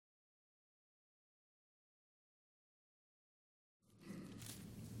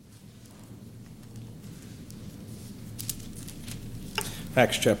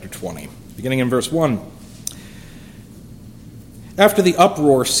Acts chapter 20, beginning in verse 1. After the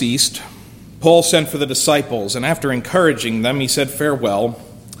uproar ceased, Paul sent for the disciples, and after encouraging them, he said farewell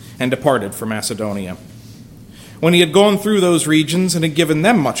and departed for Macedonia. When he had gone through those regions and had given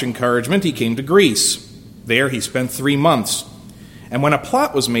them much encouragement, he came to Greece. There he spent 3 months. And when a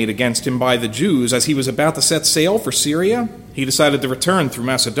plot was made against him by the Jews, as he was about to set sail for Syria, he decided to return through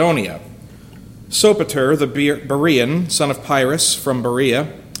Macedonia. Sopater, the Berean, son of Pyrrhus from Berea,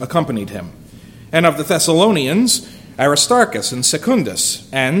 accompanied him. And of the Thessalonians, Aristarchus and Secundus,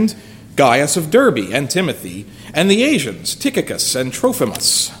 and Gaius of Derbe and Timothy, and the Asians, Tychicus and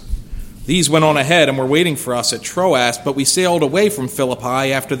Trophimus. These went on ahead and were waiting for us at Troas, but we sailed away from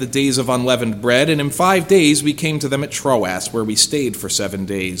Philippi after the days of unleavened bread, and in 5 days we came to them at Troas, where we stayed for 7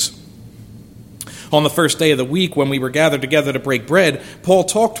 days. On the first day of the week, when we were gathered together to break bread, Paul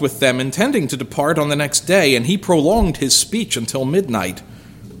talked with them, intending to depart on the next day, and he prolonged his speech until midnight.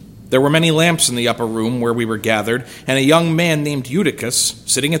 There were many lamps in the upper room where we were gathered, and a young man named Eutychus,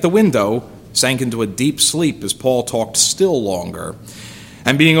 sitting at the window, sank into a deep sleep as Paul talked still longer.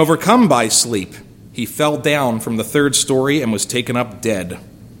 And being overcome by sleep, he fell down from the 3rd story and was taken up dead.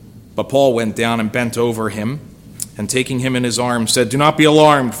 But Paul went down and bent over him, and taking him in his arms, said, "Do not be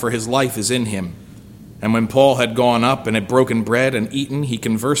alarmed, for his life is in him." And when Paul had gone up and had broken bread and eaten, he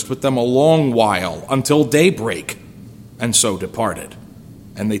conversed with them a long while, until daybreak, and so departed.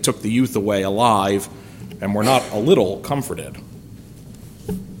 And they took the youth away alive, and were not a little comforted.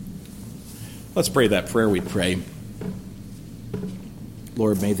 Let's pray that prayer, we pray.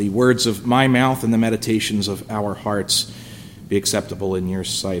 Lord, may the words of my mouth and the meditations of our hearts be acceptable in your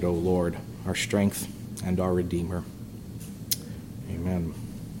sight, O Lord, our strength and our Redeemer. Amen.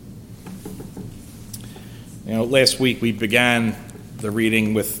 Last week we began the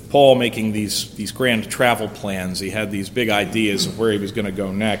reading with Paul making these grand travel plans. He had these big ideas of where he was going to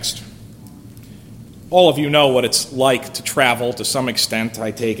go next. All of you know what it's like to travel to some extent,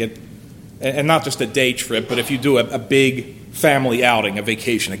 I take it. And not just a day trip, but if you do a big family outing, a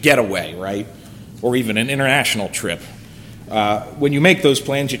vacation, a getaway, right? Or even an international trip. When you make those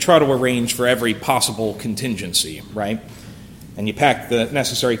plans, you try to arrange for every possible contingency, right? And you pack the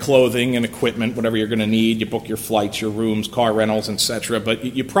necessary clothing and equipment, whatever you're going to need. You book your flights, your rooms, car rentals, etc. But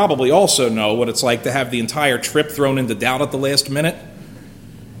you probably also know what it's like to have the entire trip thrown into doubt at the last minute,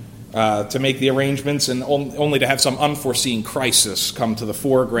 to make the arrangements, and only to have some unforeseen crisis come to the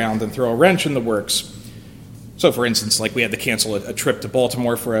foreground and throw a wrench in the works. So, for instance, like we had to cancel a trip to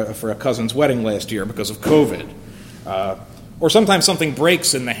Baltimore for a cousin's wedding last year because of COVID. Or sometimes something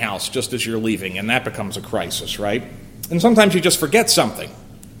breaks in the house just as you're leaving, and that becomes a crisis, right? And sometimes you just forget something.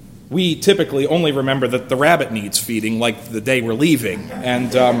 We typically only remember that the rabbit needs feeding, like the day we're leaving. And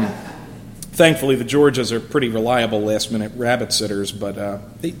thankfully, the Georges are pretty reliable last-minute rabbit sitters,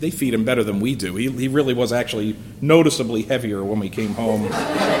 but they feed him better than we do. He really was actually noticeably heavier when we came home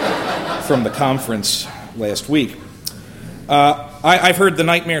from the conference last week. I've heard the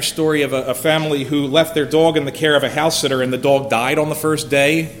nightmare story of a family who left their dog in the care of a house sitter, and the dog died on the first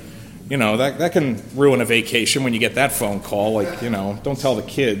day. That can ruin a vacation when you get that phone call. Don't tell the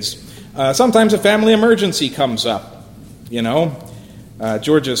kids. Sometimes a family emergency comes up.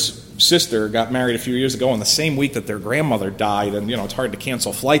 George's sister got married a few years ago on the same week that their grandmother died, and it's hard to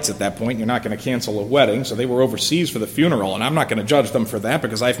cancel flights at that point. You're not going to cancel a wedding, so they were overseas for the funeral, and I'm not going to judge them for that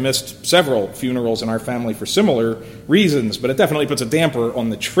because I've missed several funerals in our family for similar reasons, but it definitely puts a damper on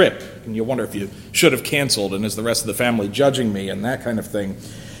the trip, and you wonder if you should have canceled, and is the rest of the family judging me, and that kind of thing.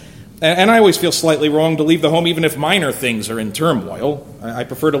 And I always feel slightly wrong to leave the home even if minor things are in turmoil. I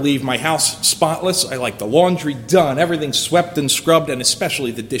prefer to leave my house spotless. I like the laundry done, everything swept and scrubbed, and especially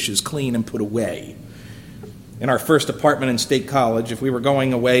the dishes clean and put away. In our first apartment in State College, if we were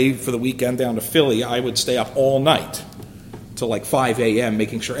going away for the weekend down to Philly, I would stay up all night till like 5 a.m.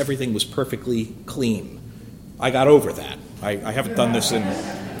 making sure everything was perfectly clean. I got over that. I haven't done this in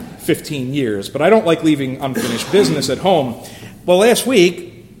 15 years, but I don't like leaving unfinished business at home. Well, last week,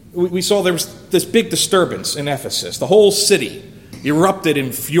 we saw there was this big disturbance in Ephesus. The whole city erupted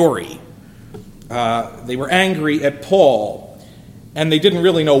in fury. They were angry at Paul, and they didn't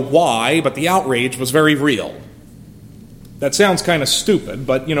really know why, but the outrage was very real. That sounds kind of stupid,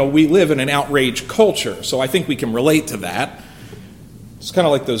 but, we live in an outrage culture, so I think we can relate to that. It's kind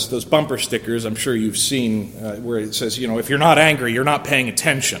of like those bumper stickers I'm sure you've seen where it says, if you're not angry, you're not paying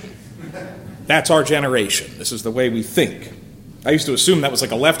attention. That's our generation. This is the way we think. I used to assume that was like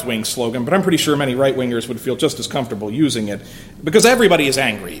a left-wing slogan, but I'm pretty sure many right-wingers would feel just as comfortable using it, because everybody is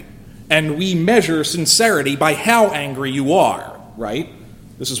angry, and we measure sincerity by how angry you are, right?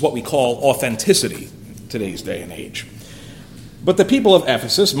 This is what we call authenticity in today's day and age. But the people of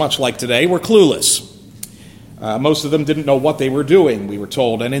Ephesus, much like today, were clueless. Most of them didn't know what they were doing, we were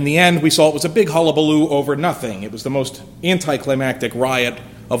told. And in the end, we saw it was a big hullabaloo over nothing. It was the most anticlimactic riot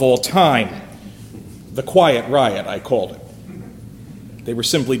of all time. The quiet riot, I called it. They were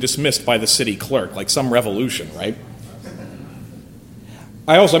simply dismissed by the city clerk, like some revolution, right?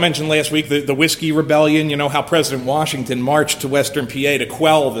 I also mentioned last week the Whiskey Rebellion, how President Washington marched to Western PA to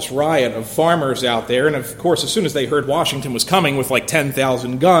quell this riot of farmers out there. And of course, as soon as they heard Washington was coming with like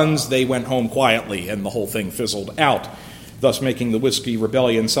 10,000 guns, they went home quietly and the whole thing fizzled out, thus making the Whiskey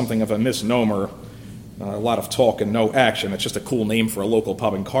Rebellion something of a misnomer. A lot of talk and no action. It's just a cool name for a local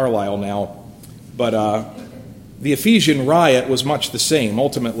pub in Carlisle now. But the Ephesian riot was much the same.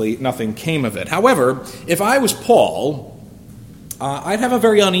 Ultimately, nothing came of it. However, if I was Paul, I'd have a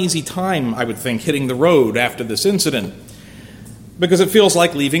very uneasy time, I would think, hitting the road after this incident, because it feels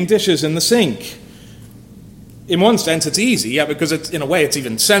like leaving dishes in the sink. In one sense, it's easy, because in a way it's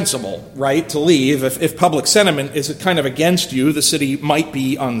even sensible, right, to leave. If public sentiment is kind of against you, the city might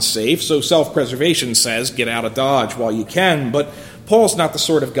be unsafe, so self-preservation says get out of Dodge while you can, but Paul's not the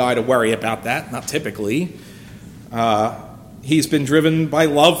sort of guy to worry about that, not typically. He's been driven by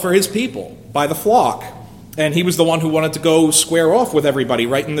love for his people, by the flock. And he was the one who wanted to go square off with everybody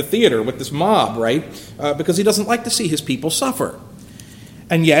right in the theater with this mob, right? Because he doesn't like to see his people suffer.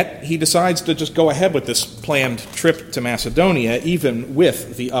 And yet, he decides to just go ahead with this planned trip to Macedonia, even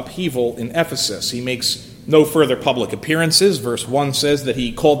with the upheaval in Ephesus. He makes no further public appearances. Verse 1 says that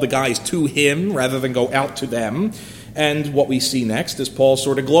he called the guys to him rather than go out to them. And what we see next is Paul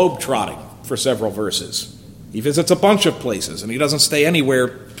sort of globe-trotting for several verses. He visits a bunch of places, and he doesn't stay anywhere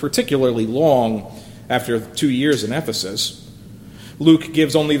particularly long after 2 years in Ephesus. Luke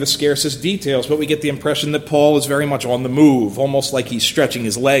gives only the scarcest details, but we get the impression that Paul is very much on the move, almost like he's stretching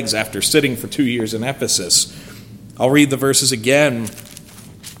his legs after sitting for 2 years in Ephesus. I'll read the verses again. It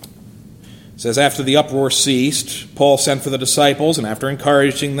says, after the uproar ceased, Paul sent for the disciples, and after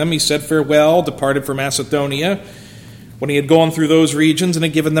encouraging them, he said farewell, departed for Macedonia. When he had gone through those regions and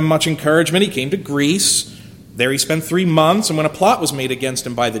had given them much encouragement, he came to Greece. There he spent 3 months, and when a plot was made against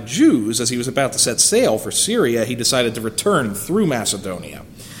him by the Jews, as he was about to set sail for Syria, he decided to return through Macedonia.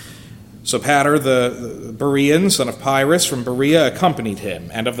 Sopater, the Berean, son of Pyrrhus from Berea, accompanied him,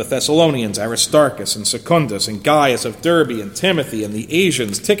 and of the Thessalonians, Aristarchus and Secundus, and Gaius of Derbe, and Timothy, and the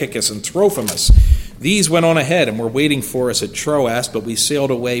Asians, Tychicus and Trophimus. These went on ahead and were waiting for us at Troas, but we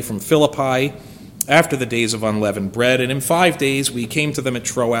sailed away from Philippi after the days of unleavened bread, and in 5 days we came to them at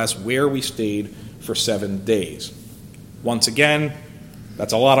Troas, where we stayed for 7 days. Once again,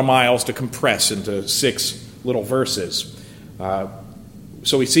 that's a lot of miles to compress into 6 little verses.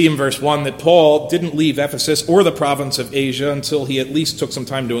 So we see in verse 1 that Paul didn't leave Ephesus or the province of Asia until he at least took some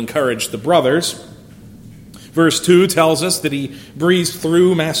time to encourage the brothers. Verse 2 tells us that he breezed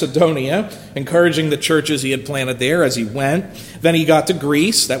through Macedonia, encouraging the churches he had planted there as he went. Then he got to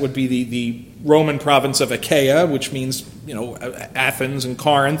Greece. That would be the Roman province of Achaia, which means, Athens and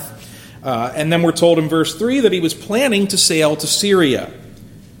Corinth. And then we're told in verse 3 that he was planning to sail to Syria.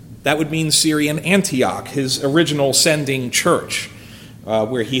 That would mean Syrian Antioch, his original sending church,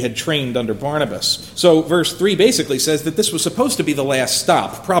 where he had trained under Barnabas. So verse 3 basically says that this was supposed to be the last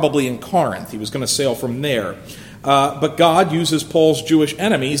stop, probably in Corinth. He was going to sail from there. But God uses Paul's Jewish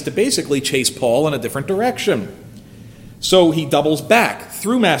enemies to basically chase Paul in a different direction. So he doubles back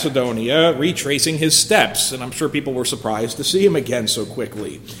through Macedonia, retracing his steps. And I'm sure people were surprised to see him again so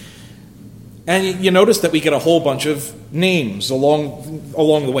quickly. And you notice that we get a whole bunch of names along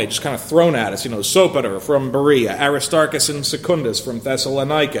the way, just kind of thrown at us. Sopater from Berea, Aristarchus and Secundus from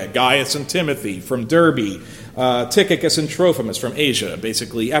Thessalonica, Gaius and Timothy from Derbe, Tychicus and Trophimus from Asia,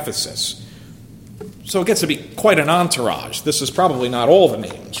 basically Ephesus. So it gets to be quite an entourage. This is probably not all the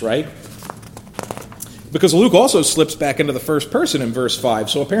names, right? Because Luke also slips back into the first person in verse 5,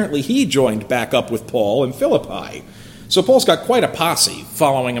 so apparently he joined back up with Paul in Philippi. So Paul's got quite a posse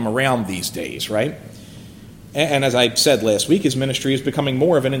following him around these days, right? And as I said last week, his ministry is becoming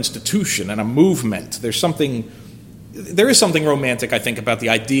more of an institution and a movement. There is something romantic, I think, about the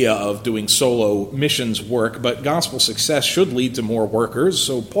idea of doing solo missions work, but gospel success should lead to more workers.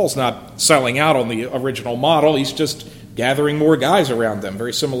 So Paul's not selling out on the original model. He's just gathering more guys around them,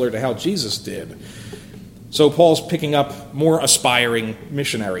 very similar to how Jesus did. So Paul's picking up more aspiring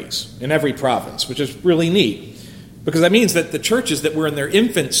missionaries in every province, which is really neat. Because that means that the churches that were in their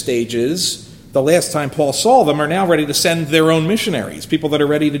infant stages, the last time Paul saw them, are now ready to send their own missionaries, people that are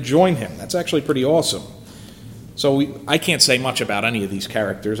ready to join him. That's actually pretty awesome. So I can't say much about any of these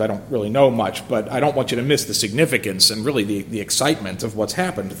characters. I don't really know much, but I don't want you to miss the significance and really the excitement of what's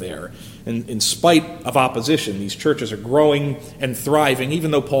happened there. And in spite of opposition, these churches are growing and thriving, even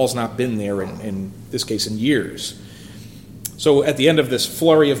though Paul's not been there in this case in years. So at the end of this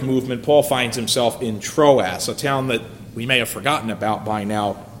flurry of movement, Paul finds himself in Troas, a town that we may have forgotten about by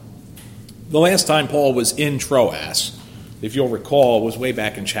now. The last time Paul was in Troas, if you'll recall, was way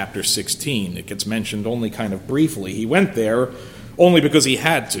back in chapter 16. It gets mentioned only kind of briefly. He went there only because he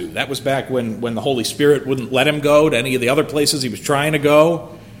had to. That was back when the Holy Spirit wouldn't let him go to any of the other places he was trying to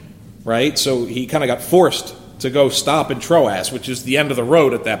go, right? So he kind of got forced to go stop in Troas, which is the end of the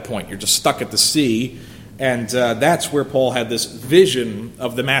road at that point. You're just stuck at the sea. And that's where Paul had this vision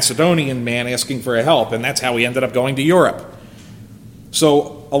of the Macedonian man asking for help, and that's how he ended up going to Europe.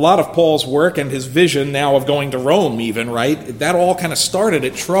 So a lot of Paul's work and his vision now of going to Rome even, right, that all kind of started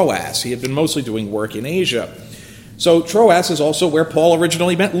at Troas. He had been mostly doing work in Asia. So Troas is also where Paul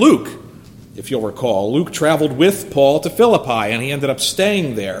originally met Luke, if you'll recall. Luke traveled with Paul to Philippi, and he ended up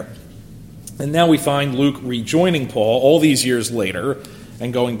staying there. And now we find Luke rejoining Paul all these years later,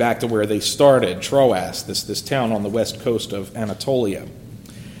 and going back to where they started, Troas, this town on the west coast of Anatolia.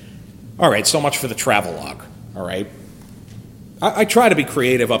 All right, so much for the travelogue, all right? I try to be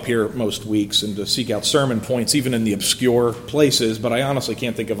creative up here most weeks and to seek out sermon points, even in the obscure places, but I honestly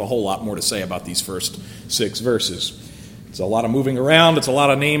can't think of a whole lot more to say about these first 6 verses. It's a lot of moving around, it's a lot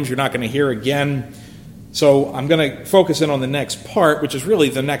of names you're not going to hear again. So I'm going to focus in on the next part, which is really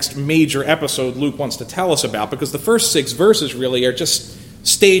the next major episode Luke wants to tell us about, because the first 6 verses really are just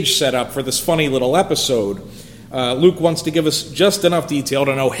stage setup for this funny little episode. Luke wants to give us just enough detail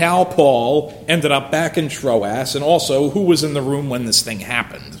to know how Paul ended up back in Troas, and also who was in the room when this thing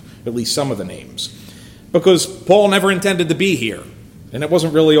happened, at least some of the names. Because Paul never intended to be here, and it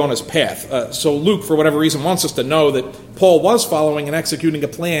wasn't really on his path. So Luke, for whatever reason, wants us to know that Paul was following and executing a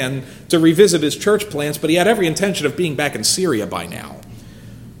plan to revisit his church plants, but he had every intention of being back in Syria by now.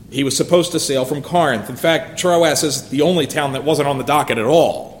 He was supposed to sail from Corinth. In fact, Troas is the only town that wasn't on the docket at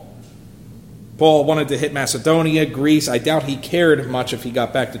all. Paul wanted to hit Macedonia, Greece. I doubt he cared much if he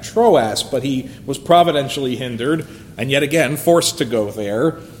got back to Troas, but he was providentially hindered, and yet again forced to go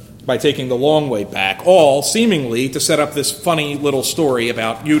there by taking the long way back, all seemingly to set up this funny little story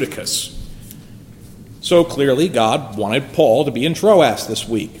about Eutychus. So clearly God wanted Paul to be in Troas this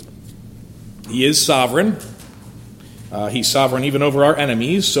week. He is sovereign. He's sovereign even over our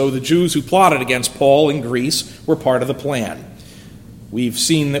enemies, so the Jews who plotted against Paul in Greece were part of the plan. We've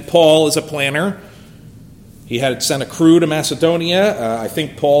seen that Paul is a planner. He had sent a crew to Macedonia. I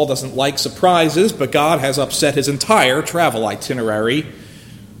think Paul doesn't like surprises, but God has upset his entire travel itinerary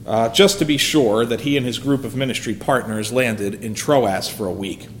just to be sure that he and his group of ministry partners landed in Troas for a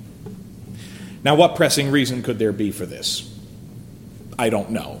week. Now, what pressing reason could there be for this? I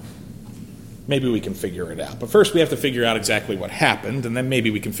don't know. Maybe we can figure it out. But first we have to figure out exactly what happened, and then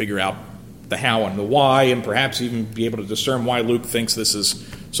maybe we can figure out the how and the why, and perhaps even be able to discern why Luke thinks this is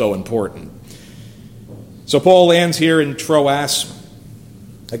so important. So Paul lands here in Troas.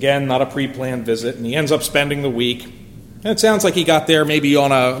 Again, not a pre-planned visit, and he ends up spending the week. And it sounds like he got there maybe on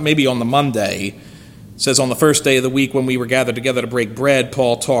the Monday. It says on the first day of the week when we were gathered together to break bread,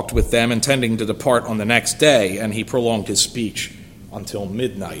 Paul talked with them, intending to depart on the next day, and he prolonged his speech until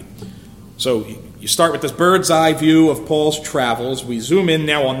midnight. So you start with this bird's eye view of Paul's travels. We zoom in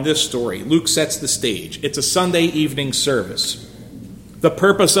now on this story. Luke sets the stage. It's a Sunday evening service. The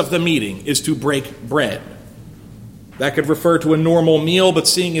purpose of the meeting is to break bread. That could refer to a normal meal, but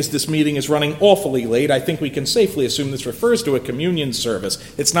seeing as this meeting is running awfully late, I think we can safely assume this refers to a communion service.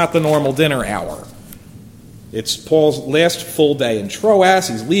 It's not the normal dinner hour. It's Paul's last full day in Troas.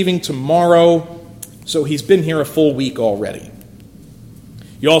 He's leaving tomorrow, so he's been here a full week already.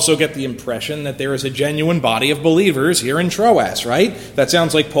 You also get the impression that there is a genuine body of believers here in Troas, right? That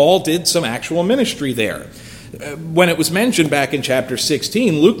sounds like Paul did some actual ministry there. When it was mentioned back in chapter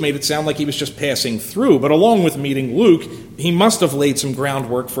 16, Luke made it sound like he was just passing through, but along with meeting Luke, he must have laid some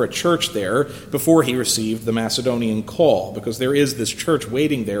groundwork for a church there before he received the Macedonian call, because there is this church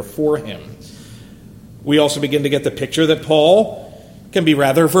waiting there for him. We also begin to get the picture that Paul can be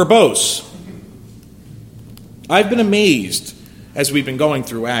rather verbose. I've been amazed as we've been going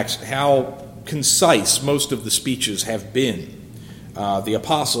through Acts how concise most of the speeches have been. The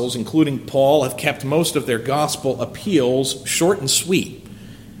apostles, including Paul, have kept most of their gospel appeals short and sweet.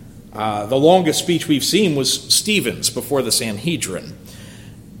 The longest speech we've seen was Stephen's before the Sanhedrin.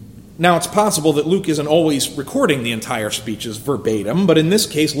 Now, it's possible that Luke isn't always recording the entire speeches verbatim, but in this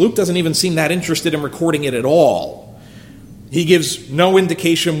case, Luke doesn't even seem that interested in recording it at all. He gives no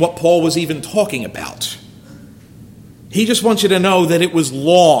indication what Paul was even talking about. He just wants you to know that it was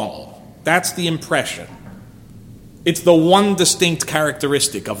long. That's the impression. It's the one distinct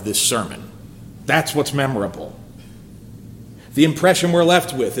characteristic of this sermon. That's what's memorable. The impression we're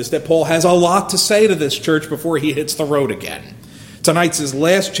left with is that Paul has a lot to say to this church before he hits the road again. Tonight's his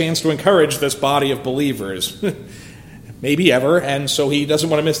last chance to encourage this body of believers, maybe ever, and so he doesn't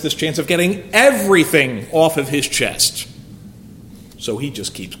want to miss this chance of getting everything off of his chest. So he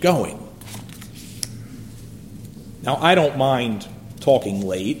just keeps going. Now, I don't mind talking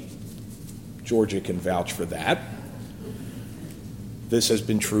late. Georgia can vouch for that. This has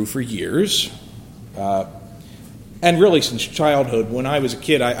been true for years. And really since childhood. When I was a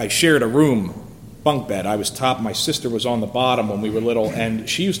kid, I shared a room, bunk bed. I was top, my sister was on the bottom when we were little, and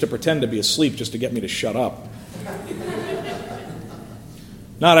she used to pretend to be asleep just to get me to shut up.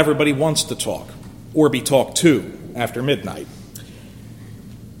 Not everybody wants to talk or be talked to after midnight.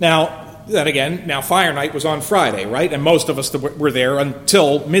 Now, then again, fire night was on Friday, right? And most of us were there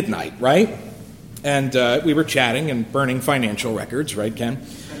until midnight, right? And we were chatting and burning financial records, right, Ken?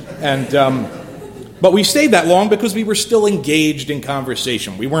 And but we stayed that long because we were still engaged in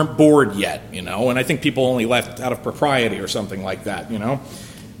conversation. We weren't bored yet, and I think people only left out of propriety or something like that,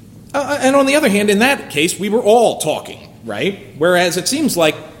 And on the other hand, in that case, we were all talking, right? Whereas it seems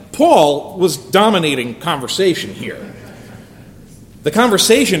like Paul was dominating conversation here. The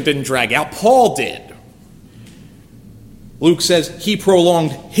conversation didn't drag out, Paul did. Luke says he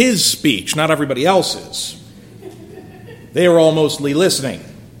prolonged his speech, not everybody else's. They were all mostly listening.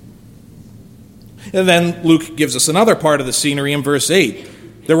 And then Luke gives us another part of the scenery in verse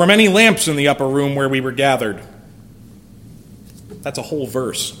 8. There were many lamps in the upper room where we were gathered. That's a whole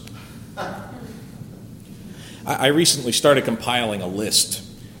verse. I recently started compiling a list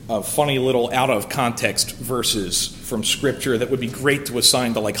of funny little out-of-context verses from Scripture that would be great to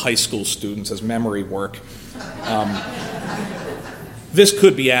assign to high school students as memory work. This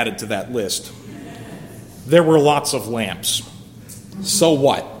could be added to that list. There were lots of lamps. So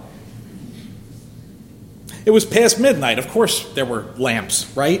what? It was past midnight. Of course there were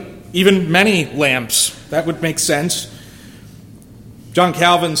lamps, right? Even many lamps. That would make sense. John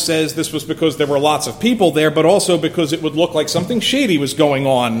Calvin says this was because there were lots of people there, but also because it would look like something shady was going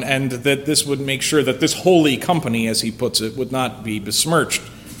on, and that this would make sure that this holy company, as he puts it, would not be besmirched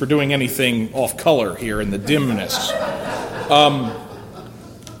for doing anything off color here in the dimness.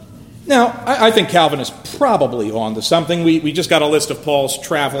 Now, I think Calvin is probably on to something. We just got a list of Paul's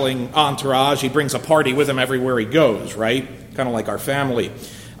traveling entourage. He brings a party with him everywhere he goes, right? Kind of like our family.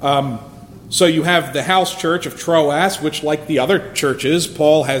 So you have the house church of Troas, which, like the other churches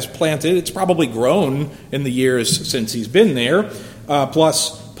Paul has planted, it's probably grown in the years since he's been there,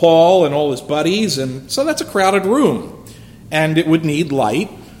 plus Paul and all his buddies, and so that's a crowded room, and it would need light.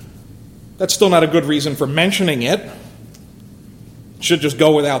 That's still not a good reason for mentioning it. Should just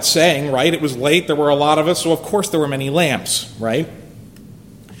go without saying, right? It was late, there were a lot of us, so of course there were many lamps, right?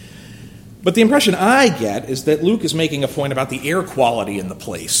 But the impression I get is that Luke is making a point about the air quality in the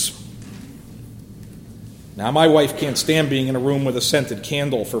place. Now, my wife can't stand being in a room with a scented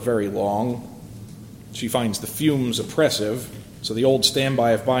candle for very long. She finds the fumes oppressive, so the old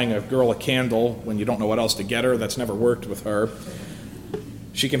standby of buying a girl a candle when you don't know what else to get her, that's never worked with her.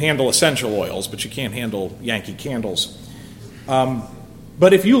 She can handle essential oils, but she can't handle Yankee candles.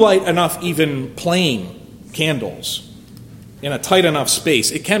 But if you light enough even plain candles in a tight enough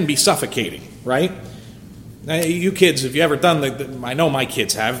space, it can be suffocating, right? Now, you kids, have you ever done I know my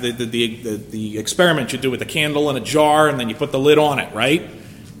kids have, the experiment you do with the candle in a jar and then you put the lid on it, right?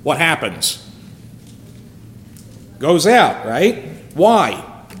 What happens? Goes out, right? Why?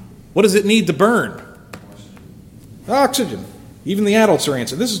 What does it need to burn? Oxygen. Even the adults are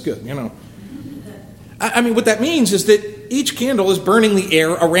answering. This is good, I mean, what that means is that each candle is burning the air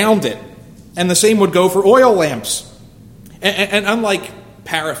around it. And the same would go for oil lamps. And unlike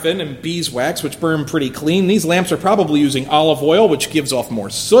paraffin and beeswax, which burn pretty clean, these lamps are probably using olive oil, which gives off more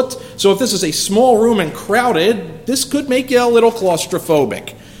soot. So if this is a small room and crowded, this could make you a little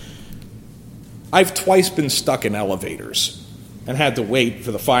claustrophobic. I've twice been stuck in elevators and had to wait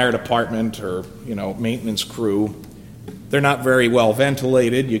for the fire department or, maintenance crew. They're not very well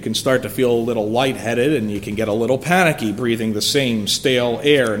ventilated. You can start to feel a little lightheaded, and you can get a little panicky breathing the same stale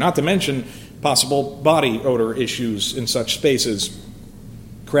air, not to mention possible body odor issues in such spaces.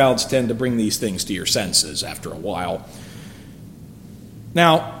 Crowds tend to bring these things to your senses after a while.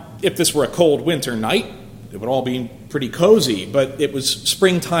 Now, if this were a cold winter night, it would all be pretty cozy, but it was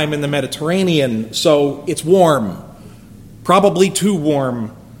springtime in the Mediterranean, so it's warm. Probably too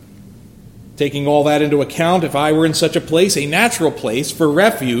warm. Taking all that into account, if I were in such a place, a natural place for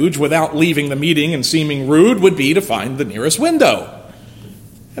refuge without leaving the meeting and seeming rude would be to find the nearest window.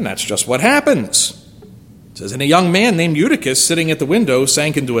 And that's just what happens. It says, and a young man named Eutychus, sitting at the window,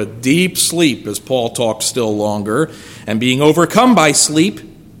 sank into a deep sleep as Paul talked still longer. And being overcome by sleep,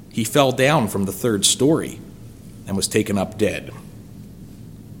 he fell down from the third story and was taken up dead.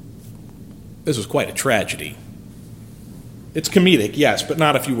 This was quite a tragedy. It's comedic, yes, but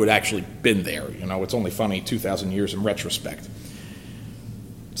not if you would actually been there. It's only funny 2,000 years in retrospect.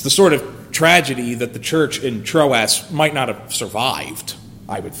 It's the sort of tragedy that the church in Troas might not have survived,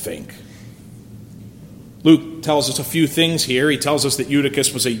 I would think. Luke tells us a few things here. He tells us that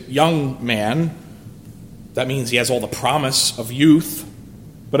Eutychus was a young man. That means he has all the promise of youth,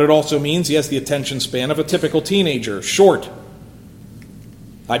 but it also means he has the attention span of a typical teenager, short.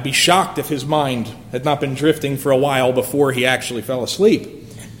 I'd be shocked if his mind had not been drifting for a while before he actually fell asleep.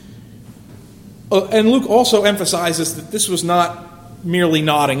 And Luke also emphasizes that this was not merely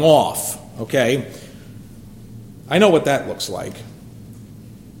nodding off, okay? I know what that looks like.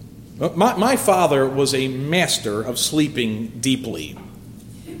 My father was a master of sleeping deeply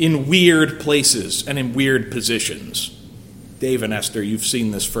in weird places and in weird positions. Dave and Esther, you've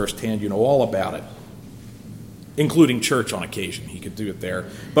seen this firsthand. You know all about it, including church on occasion. He could do it there.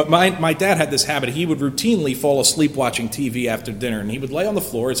 But my dad had this habit. He would routinely fall asleep watching TV after dinner, and he would lay on the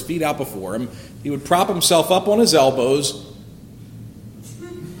floor, his feet out before him. He would prop himself up on his elbows,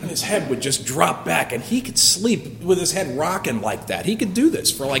 and his head would just drop back, and he could sleep with his head rocking like that. He could do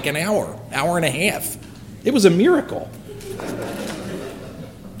this for like an hour and a half. It was a miracle.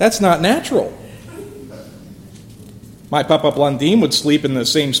 That's not natural. My Papa Blondin would sleep in the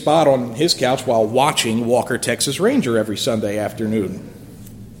same spot on his couch while watching Walker, Texas Ranger every Sunday afternoon.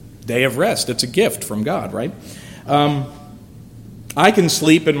 Day of rest. It's a gift from God, right? I can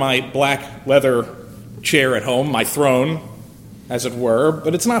sleep in my black leather chair at home, my throne, as it were,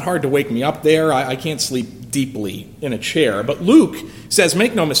 but it's not hard to wake me up there. I can't sleep deeply in a chair. But Luke says,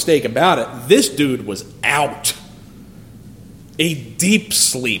 make no mistake about it, this dude was out. A deep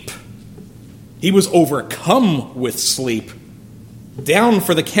sleep. He was overcome with sleep, down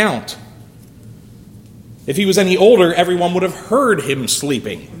for the count. If he was any older, everyone would have heard him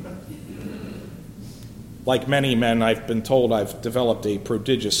sleeping. Like many men, I've been told I've developed a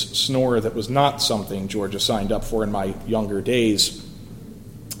prodigious snore that was not something Georgia signed up for in my younger days.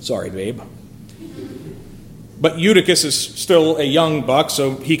 Sorry, babe. But Eutychus is still a young buck,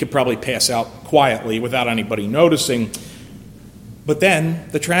 so he could probably pass out quietly without anybody noticing. But then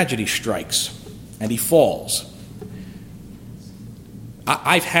the tragedy strikes, and he falls.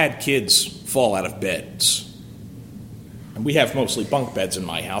 I've had kids fall out of beds. And we have mostly bunk beds in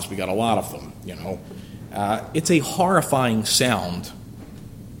my house. We got a lot of them, It's a horrifying sound.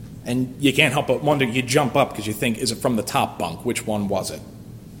 And you can't help but wonder, you jump up because you think, is it from the top bunk? Which one was it?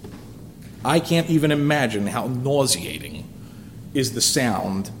 I can't even imagine how nauseating is the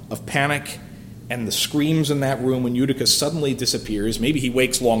sound of panic and the screams in that room when Eutychus suddenly disappears. Maybe he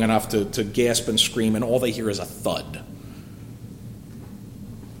wakes long enough to gasp and scream, and all they hear is a thud.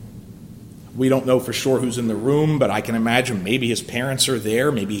 We don't know for sure who's in the room, but I can imagine maybe his parents are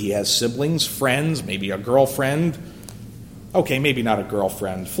there, maybe he has siblings, friends, maybe a girlfriend. Okay, maybe not a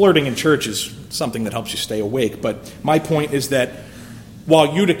girlfriend. Flirting in church is something that helps you stay awake, but my point is that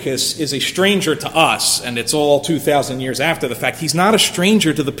while Eutychus is a stranger to us, and it's all 2,000 years after the fact, he's not a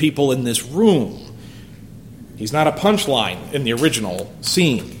stranger to the people in this room. He's not a punchline in the original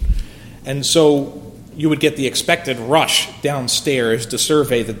scene. And so you would get the expected rush downstairs to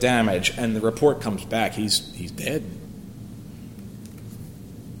survey the damage, and the report comes back, he's dead.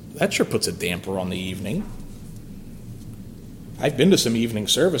 That sure puts a damper on the evening. I've been to some evening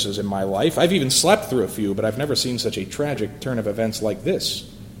services in my life. I've even slept through a few, but I've never seen such a tragic turn of events like this.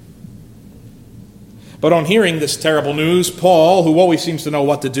 But on hearing this terrible news, Paul, who always seems to know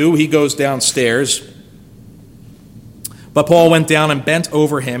what to do, he goes downstairs. But Paul went down and bent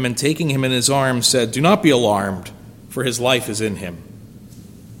over him, and taking him in his arms, said, "Do not be alarmed, for his life is in him."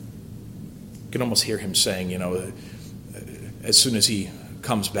 You can almost hear him saying, as soon as he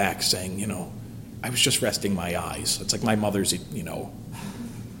comes back, saying, I was just resting my eyes. It's like my mother's,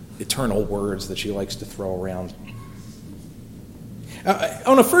 eternal words that she likes to throw around.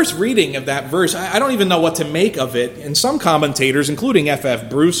 On a first reading of that verse, I don't even know what to make of it. And some commentators, including F.F.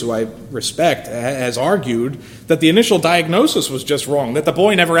 Bruce, who I respect, has argued that the initial diagnosis was just wrong, that the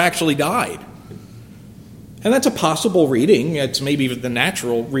boy never actually died. And that's a possible reading. It's maybe the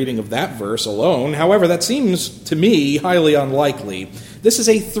natural reading of that verse alone. However, that seems to me highly unlikely. This is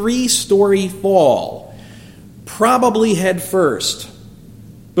a 3-story fall, probably head first.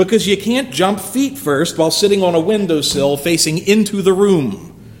 because you can't jump feet first while sitting on a windowsill facing into the room.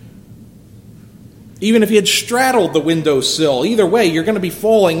 Even if you had straddled the windowsill, either way, you're going to be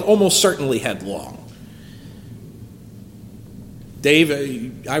falling almost certainly headlong.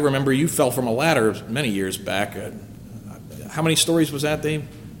 Dave, I remember you fell from a ladder many years back. How many stories was that, Dave?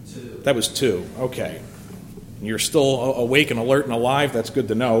 2. That was 2. Okay. You're still awake and alert and alive. That's good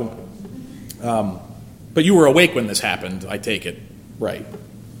to know. But you were awake when this happened, I take it. Right.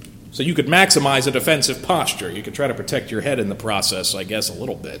 So you could maximize a defensive posture. You could try to protect your head in the process, I guess, a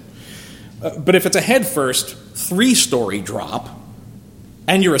little bit. But if it's a head-first 3-story drop,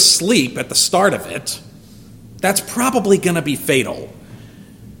 and you're asleep at the start of it, that's probably going to be fatal.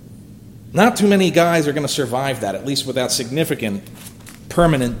 Not too many guys are going to survive that, at least without significant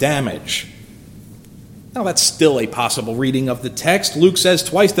permanent damage. Now, that's still a possible reading of the text. Luke says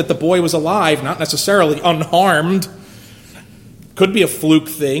twice that the boy was alive, not necessarily unharmed. Could be a fluke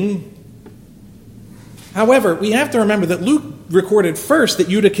thing. However, we have to remember that Luke recorded first that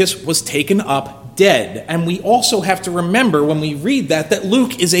Eutychus was taken up dead. And we also have to remember when we read that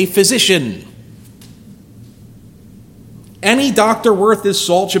Luke is a physician. Any doctor worth his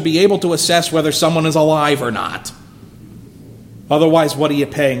salt should be able to assess whether someone is alive or not. Otherwise, what are you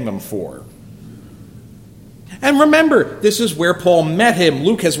paying them for? And remember, this is where Paul met him.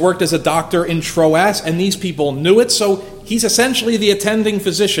 Luke has worked as a doctor in Troas, and these people knew it, so he's essentially the attending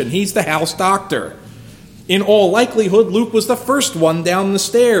physician. He's the house doctor. In all likelihood, Luke was the first one down the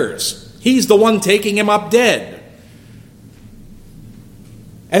stairs. He's the one taking him up dead.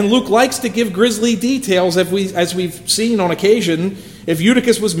 And Luke likes to give grisly details, as we've seen on occasion. If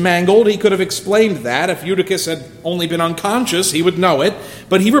Eutychus was mangled, he could have explained that. If Eutychus had only been unconscious, he would know it.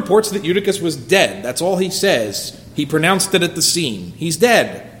 But he reports that Eutychus was dead. That's all he says. He pronounced it at the scene. He's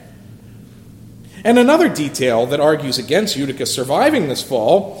dead. And another detail that argues against Eutychus surviving this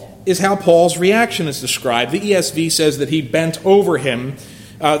fall is how Paul's reaction is described. The ESV says that he bent over him.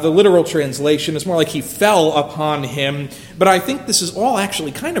 The literal translation is more like he fell upon him. But I think this is all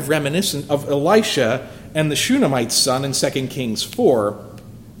actually kind of reminiscent of Elisha and the Shunammite's son in 2 Kings 4.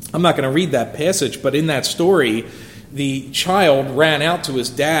 I'm not going to read that passage, but in that story, the child ran out to his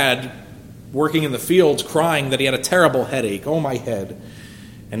dad working in the fields crying that he had a terrible headache. Oh, my head.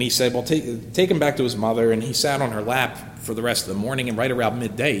 And he said, well, take him back to his mother. And he sat on her lap for the rest of the morning, and right around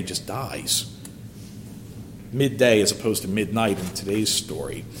midday, he just dies. Midday as opposed to midnight in today's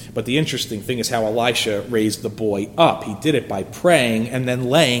story. But the interesting thing is how Elisha raised the boy up. He did it by praying and then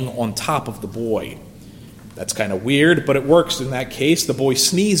laying on top of the boy. That's kind of weird, but it works in that case. The boy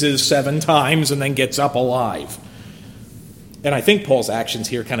sneezes 7 times and then gets up alive. And I think Paul's actions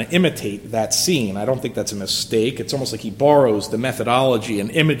here kind of imitate that scene. I don't think that's a mistake. It's almost like he borrows the methodology and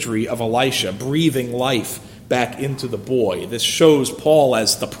imagery of Elisha, breathing life back into the boy. This shows Paul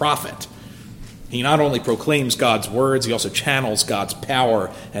as the prophet. He not only proclaims God's words, he also channels God's power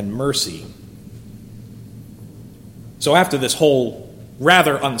and mercy. So after this whole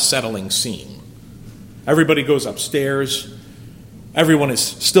rather unsettling scene, everybody goes upstairs. Everyone is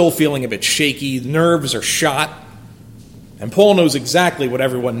still feeling a bit shaky. Nerves are shot. And Paul knows exactly what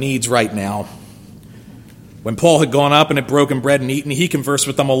everyone needs right now. When Paul had gone up and had broken bread and eaten, he conversed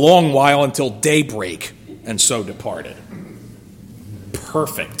with them a long while until daybreak, and so departed.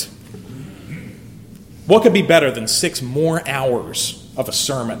 Perfect. What could be better than 6 more hours of a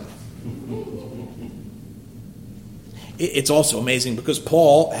sermon? It's also amazing because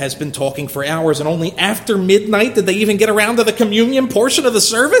Paul has been talking for hours, and only after midnight did they even get around to the communion portion of the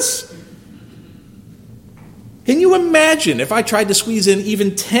service? Can you imagine if I tried to squeeze in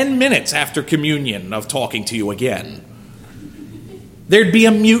even 10 minutes after communion of talking to you again? There'd be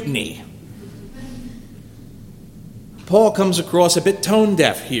a mutiny. Paul comes across a bit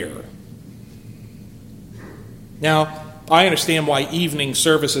tone-deaf here. Now, I understand why evening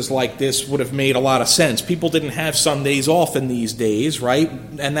services like this would have made a lot of sense. People didn't have Sundays off in these days, right?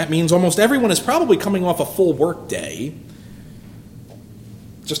 And that means almost everyone is probably coming off a full work day.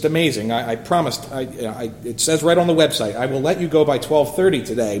 Just amazing. I promised, it says right on the website, I will let you go by 12:30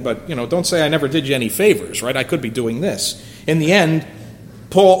 today, but, don't say I never did you any favors, right? I could be doing this. In the end,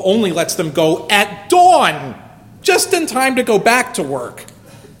 Paul only lets them go at dawn, just in time to go back to work.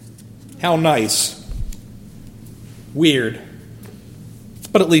 How nice. Weird.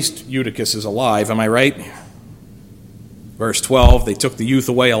 But at least Eutychus is alive, am I right? Verse 12, they took the youth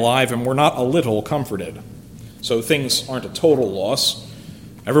away alive and were not a little comforted. So things aren't a total loss.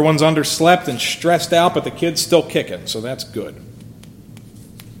 Everyone's underslept and stressed out, but the kid's still kicking, so that's good.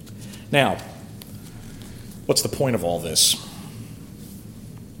 Now, what's the point of all this?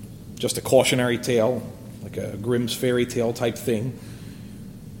 Just a cautionary tale, like a Grimm's fairy tale type thing?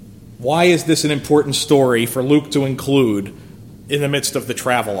 Why is this an important story for Luke to include in the midst of the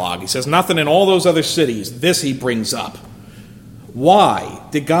travelogue? He says nothing in all those other cities. This he brings up. Why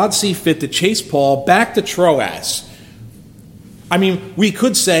did God see fit to chase Paul back to Troas? I mean, we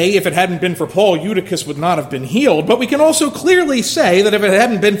could say if it hadn't been for Paul, Eutychus would not have been healed, but we can also clearly say that if it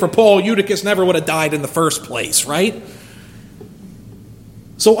hadn't been for Paul, Eutychus never would have died in the first place, right?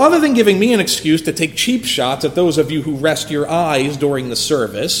 So other than giving me an excuse to take cheap shots at those of you who rest your eyes during the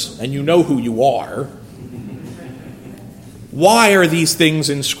service, and you know who you are, why are these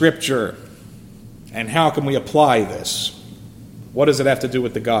things in Scripture? And how can we apply this? What does it have to do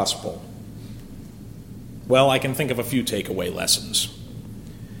with the gospel? Well, I can think of a few takeaway lessons.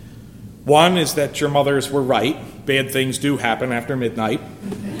 One is that your mothers were right. Bad things do happen after midnight.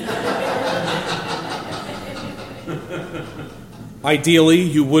 Ideally,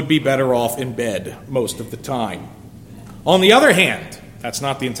 you would be better off in bed most of the time. On the other hand, that's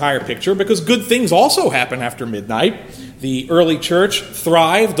not the entire picture, because good things also happen after midnight. The early church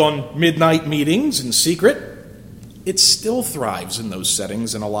thrived on midnight meetings in secret. It still thrives in those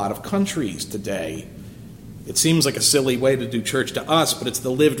settings in a lot of countries today. It seems like a silly way to do church to us, but it's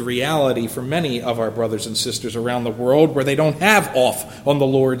the lived reality for many of our brothers and sisters around the world where they don't have off on the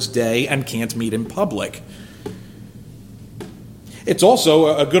Lord's day and can't meet in public. It's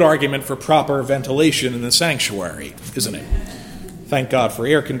also a good argument for proper ventilation in the sanctuary, isn't it? Thank God for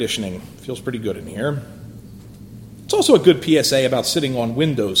air conditioning. Feels pretty good in here. It's also a good PSA about sitting on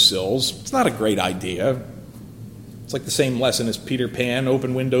windowsills. It's not a great idea. It's like the same lesson as Peter Pan.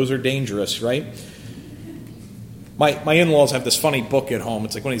 Open windows are dangerous, right? My in-laws have this funny book at home.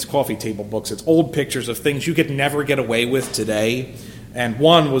 It's like one of these coffee table books. It's old pictures of things you could never get away with today. And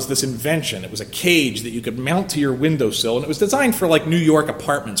one was this invention. It was a cage that you could mount to your windowsill. And it was designed for like New York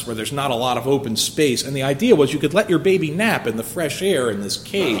apartments where there's not a lot of open space. And the idea was you could let your baby nap in the fresh air in this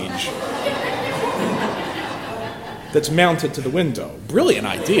cage that's mounted to the window. Brilliant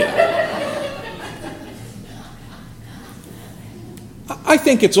idea. I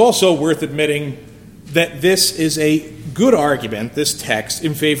think it's also worth admitting that this is a good argument, this text,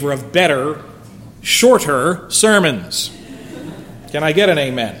 in favor of better, shorter sermons. Can I get an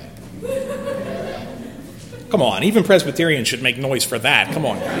amen? Come on, even Presbyterians should make noise for that. Come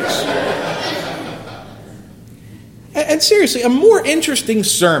on, guys. And seriously, a more interesting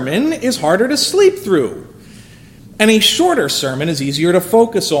sermon is harder to sleep through. And a shorter sermon is easier to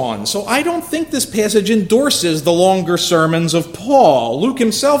focus on. So I don't think this passage endorses the longer sermons of Paul. Luke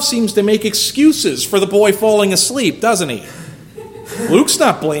himself seems to make excuses for the boy falling asleep, doesn't he? Luke's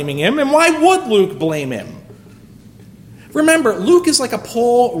not blaming him, and why would Luke blame him? Remember, Luke is like a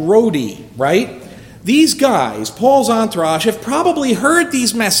Paul roadie, right? These guys, Paul's entourage, have probably heard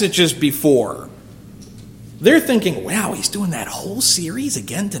these messages before. They're thinking, wow, he's doing that whole series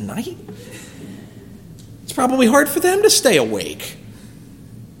again tonight? It's probably hard for them to stay awake.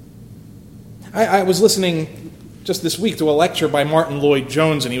 I was listening just this week to a lecture by Martin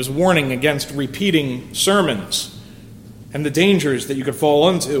Lloyd-Jones, and he was warning against repeating sermons and the dangers that you could fall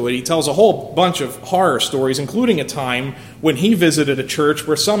into. And he tells a whole bunch of horror stories, including a time when he visited a church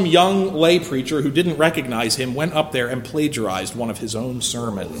where some young lay preacher who didn't recognize him went up there and plagiarized one of his own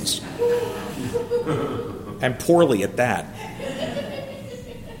sermons. And poorly at that.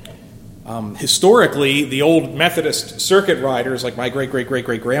 Historically, the old Methodist circuit riders, like my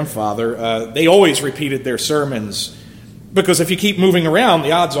great-great-great-great-grandfather, they always repeated their sermons, because if you keep moving around,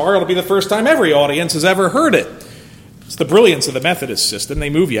 the odds are it'll be the first time every audience has ever heard it. It's the brilliance of the Methodist system. They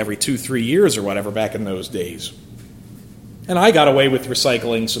move you every 2-3 years or whatever back in those days. And I got away with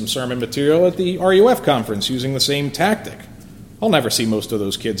recycling some sermon material at the RUF conference using the same tactic. I'll never see most of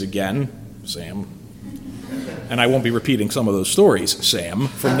those kids again, Sam. And I won't be repeating some of those stories, Sam,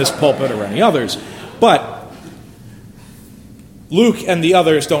 from this pulpit or any others. But Luke and the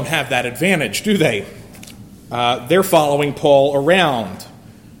others don't have that advantage, do they? They're following Paul around.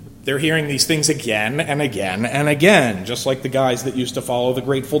 They're hearing these things again and again and again, just like the guys that used to follow the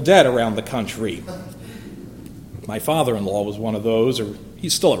Grateful Dead around the country. My father-in-law was one of those, or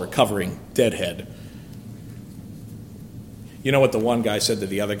he's still a recovering deadhead. You know what the one guy said to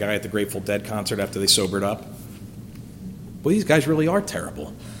the other guy at the Grateful Dead concert after they sobered up? Well, these guys really are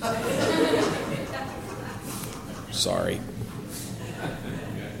terrible. Sorry.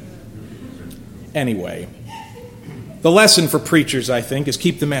 Anyway, the lesson for preachers, I think, is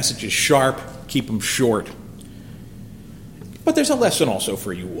keep the messages sharp, keep them short. But there's a lesson also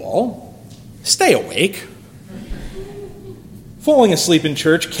for you all. Stay awake. Falling asleep in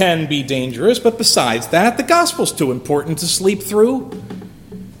church can be dangerous, but besides that, the gospel's too important to sleep through.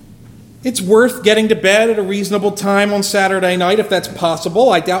 It's worth getting to bed at a reasonable time on Saturday night if that's possible.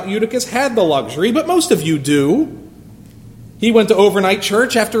 I doubt Eutychus had the luxury, but most of you do. He went to overnight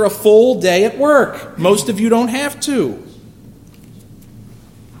church after a full day at work. Most of you don't have to.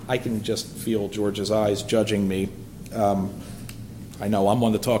 I can just feel George's eyes judging me. I know, I'm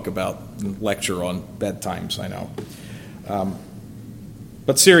one to talk about lecture on bedtimes, I know.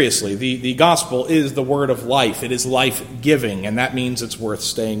 But seriously, the gospel is the word of life. It is life-giving, and that means it's worth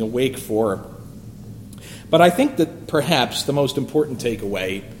staying awake for. But I think that perhaps the most important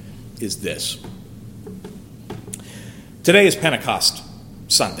takeaway is this. Today is Pentecost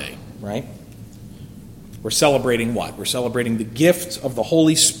Sunday, right? We're celebrating what? We're celebrating the gift of the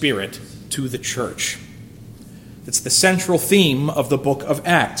Holy Spirit to the church. It's the central theme of the book of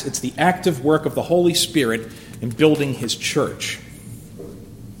Acts. It's the active work of the Holy Spirit in building his church.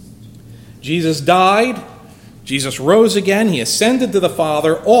 Jesus died, Jesus rose again, he ascended to the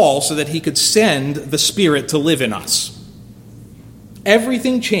Father, all so that he could send the Spirit to live in us.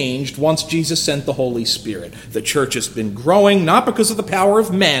 Everything changed once Jesus sent the Holy Spirit. The church has been growing, not because of the power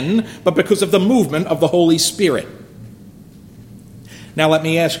of men, but because of the movement of the Holy Spirit. Now let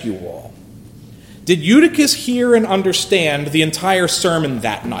me ask you all, did Eutychus hear and understand the entire sermon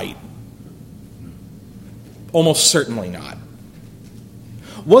that night? Almost certainly not.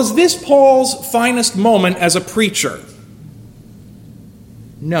 Was this Paul's finest moment as a preacher?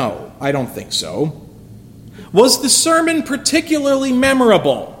 No, I don't think so. Was the sermon particularly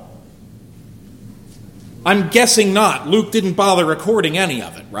memorable? I'm guessing not. Luke didn't bother recording any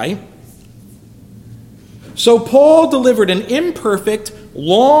of it, right? So Paul delivered an imperfect,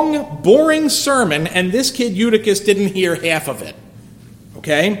 long, boring sermon, and this kid Eutychus didn't hear half of it.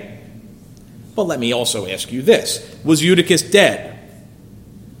 Okay? But let me also ask you this. Was Eutychus dead?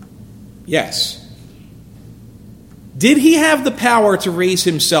 Yes. Did he have the power to raise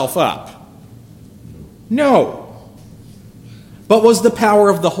himself up? No. But was the power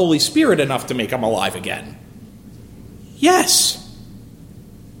of the Holy Spirit enough to make him alive again? Yes.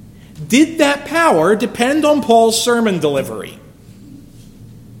 Did that power depend on Paul's sermon delivery?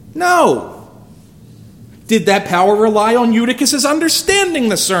 No. Did that power rely on Eutychus' understanding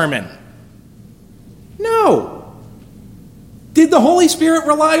the sermon? No. Did the Holy Spirit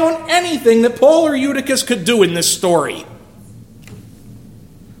rely on anything that Paul or Eutychus could do in this story?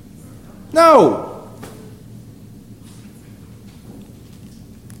 No.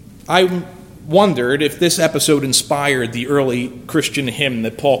 I wondered if this episode inspired the early Christian hymn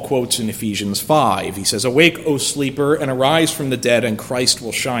that Paul quotes in Ephesians 5. He says, "Awake, O sleeper, and arise from the dead, and Christ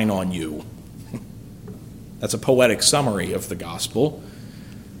will shine on you." That's a poetic summary of the gospel.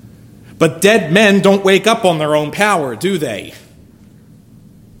 But dead men don't wake up on their own power, do they?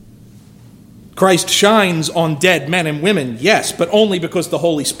 Christ shines on dead men and women, yes, but only because the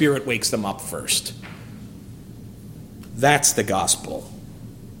Holy Spirit wakes them up first. That's the gospel.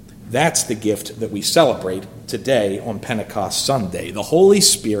 That's the gift that we celebrate today on Pentecost Sunday. The Holy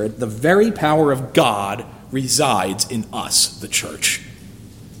Spirit, the very power of God, resides in us, the church.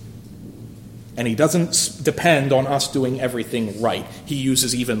 And he doesn't depend on us doing everything right. He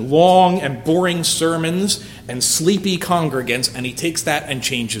uses even long and boring sermons and sleepy congregants, and he takes that and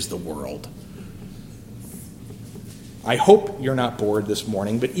changes the world. I hope you're not bored this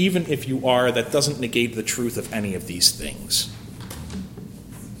morning, but even if you are, that doesn't negate the truth of any of these things.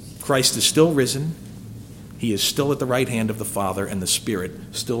 Christ is still risen. He is still at the right hand of the Father, and the Spirit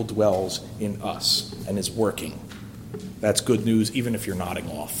still dwells in us and is working. That's good news, even if you're nodding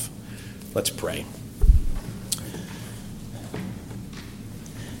off. Let's pray.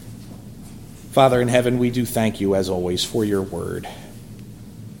 Father in heaven, we do thank you, as always, for your word.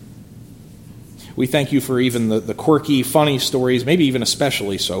 We thank you for even the quirky, funny stories, maybe even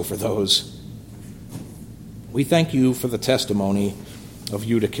especially so for those. We thank you for the testimony of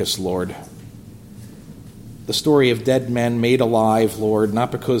Eutychus, Lord. The story of dead men made alive, Lord,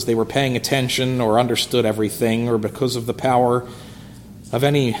 not because they were paying attention or understood everything or because of the power of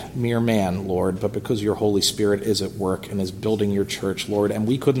any mere man, Lord, but because your Holy Spirit is at work and is building your church, Lord, and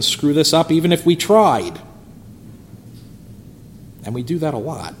we couldn't screw this up even if we tried. And we do that a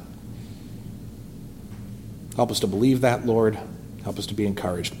lot. Help us to believe that, Lord. Help us to be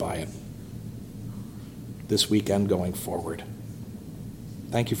encouraged by it this weekend going forward.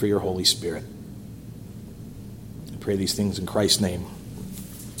 Thank you for your Holy Spirit. I pray these things in Christ's name.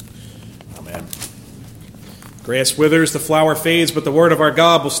 Amen. Grass withers, the flower fades, but the word of our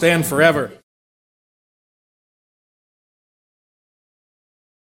God will stand forever.